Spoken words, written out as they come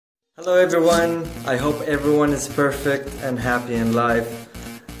Hello everyone, I hope everyone is perfect and happy in life.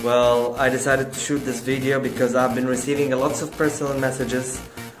 Well, I decided to shoot this video because I've been receiving lots of personal messages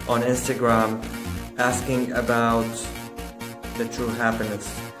on Instagram asking about the true happiness.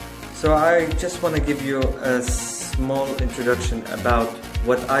 So I just want to give you a small introduction about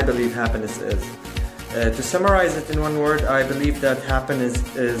what I believe happiness is. To summarize it in one word, I believe that happiness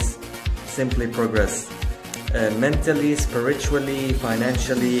is simply progress. Mentally, spiritually,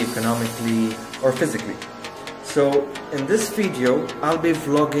 financially, economically, or physically. So in this video, I'll be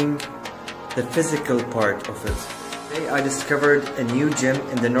vlogging the physical part of it. Today I discovered a new gym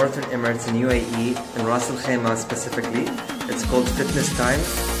in the Northern Emirates in UAE, in Ras Al Khaimah specifically. It's called Fitness Time,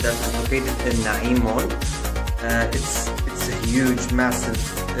 that is located in Naeem Mall. It's a huge, massive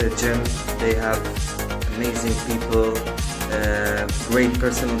gym. They have amazing people, great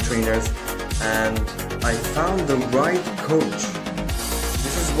personal trainers, and I found the right coach.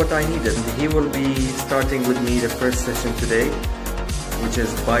 This is what I needed. He will be starting with me the first session today, which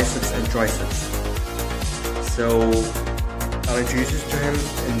is biceps and triceps. So I'll introduce you to him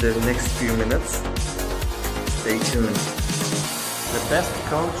in the next few minutes. Stay tuned. The best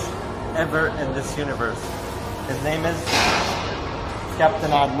coach ever in this universe. His name is Captain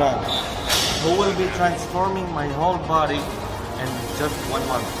Adnan, who will be transforming my whole body in just 1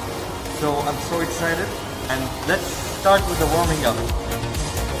 month. So I'm so excited, and let's start with the warming up.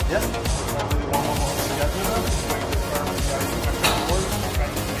 Yes?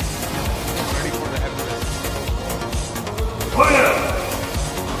 Ready for the heavy lift. Oh yeah!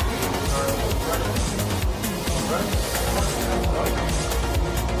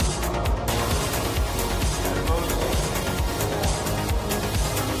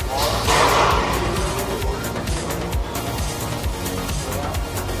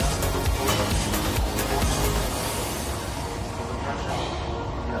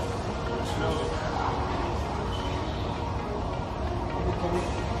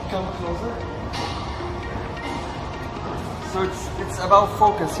 Come closer. So it's about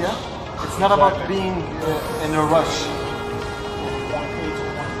focus, yeah? It's not about being in a rush.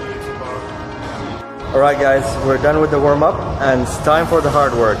 Alright guys, we're done with the warm-up and it's time for the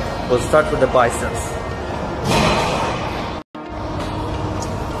hard work. We'll start with the biceps.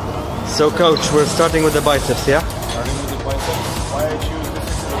 So coach, we're starting with the biceps, yeah? Starting with the biceps. Why I choose this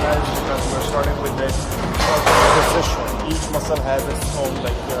exercise is because we're starting with the position. Each muscle has its own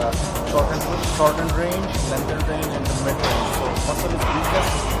shortened range, lengthened range, and the mid range. So muscle is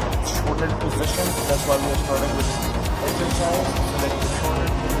weakest, shortened position. That's why we are starting with exercise. Select the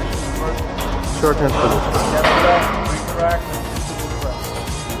shortened position first. Shortened position. Scapula, retract, and physical press.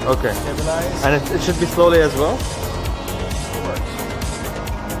 Okay. Stabilize. And it should be slowly as well?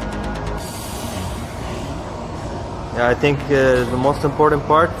 Yeah, I think the most important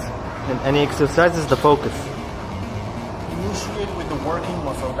part in any exercise is the focus. Initiate with the working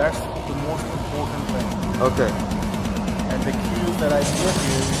muscle. That's the most important thing. Okay. And the cues that I give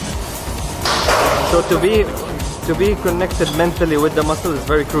you. So to be connected mentally with the muscle is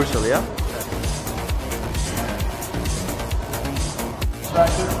very crucial, yeah?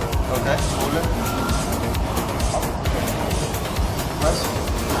 Traction. Okay. Hold it. Up. Press.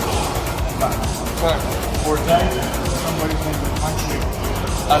 And back. Right. 4 times. Somebody's going to punch you.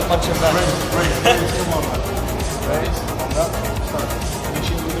 I'll punch him back. Raise. Come on, man. Raise. Hold up. Start.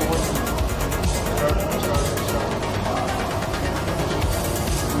 Initiate with the working muscle. Start.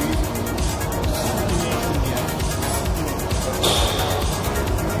 Squeeze. Stimulate in the end.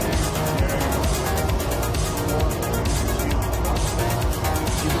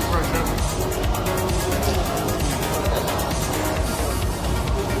 Keep the pressure.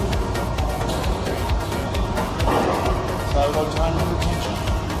 Salvo time and retention.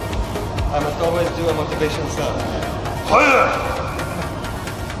 I must always do a motivation sound.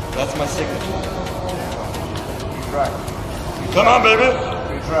 That's my signature. Retract. Come on, baby!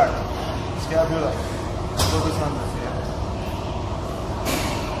 Retract. Scapula. Focus on this,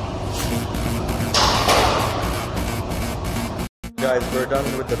 yeah. Guys, we're done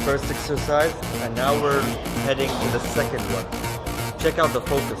with the first exercise and now we're heading to the second one. Check out the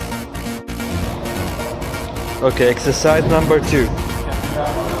focus. Okay, exercise number 2.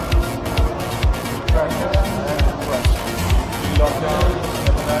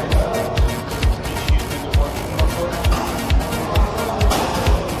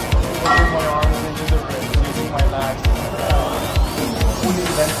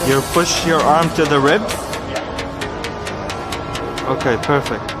 You push your arm to the ribs? Okay,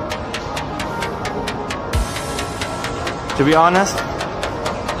 perfect. To be honest,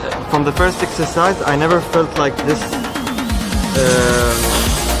 from the first exercise, I never felt like this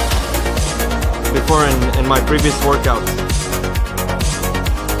before in my previous workouts.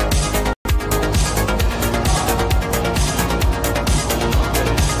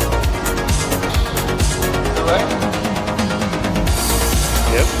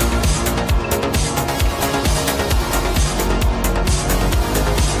 Yep.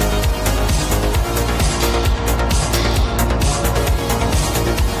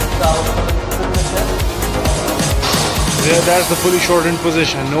 Yeah, that's the fully shortened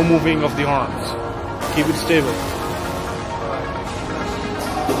position. No moving of the arms. Keep it stable.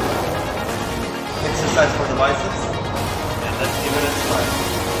 Exercise for the biceps, and let's give it a try.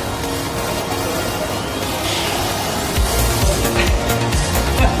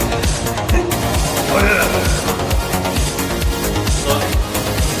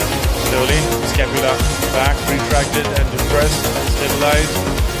 Slowly, scapula back, retracted and depressed, stabilized,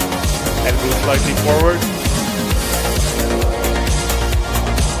 elbow slightly forward.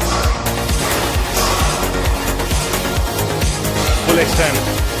 Full extend,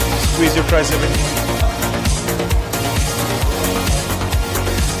 squeeze your tricep in.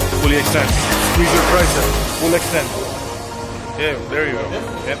 Fully extend, squeeze your tricep, full extend. Yeah, there you go.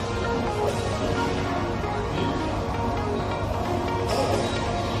 Yep.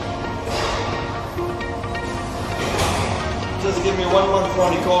 Just give me 1 month,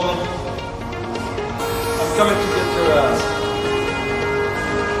 Ronnie Coleman. I'm coming to get your ass.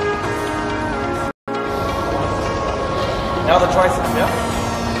 Now the triceps, yeah?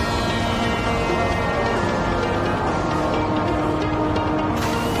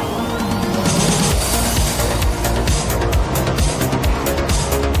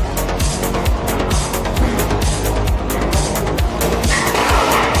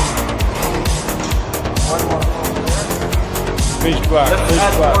 Push back, Let's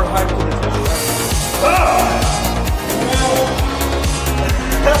add more height to this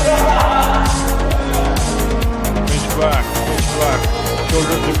Push back,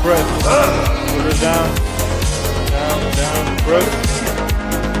 shoulders depressed, shoulders down, press.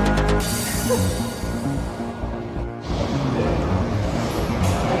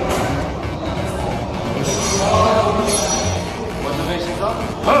 Motivation's up.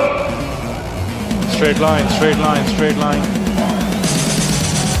 Straight line, straight line, straight line.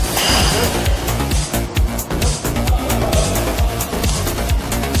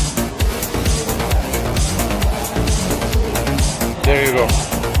 There you go.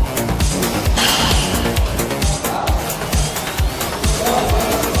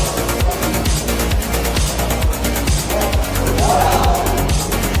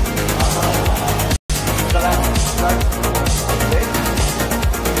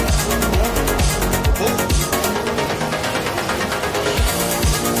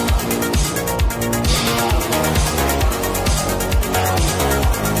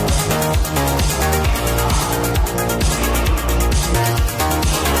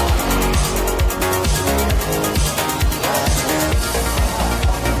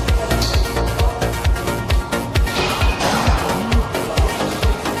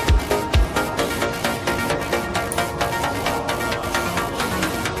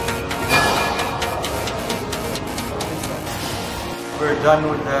 We're done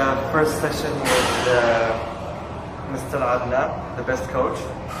with the first session with Mr. Adnan, the best coach,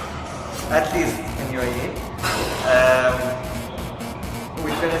 at least in UAE.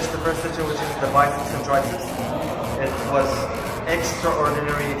 We finished the first session, which is the biceps and triceps. It was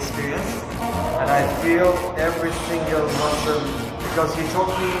extraordinary experience, and I feel every single muscle, because he taught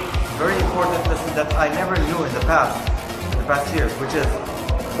me very important lesson that I never knew in the past years, which is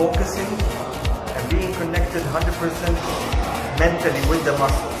focusing and being connected 100% mentally with the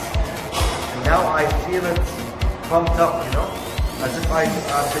muscles. And now I feel it pumped up, you know, as if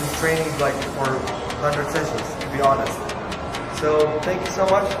I've been training like for 100 sessions, to be honest. So thank you so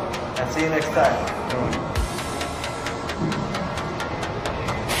much, and see you next time.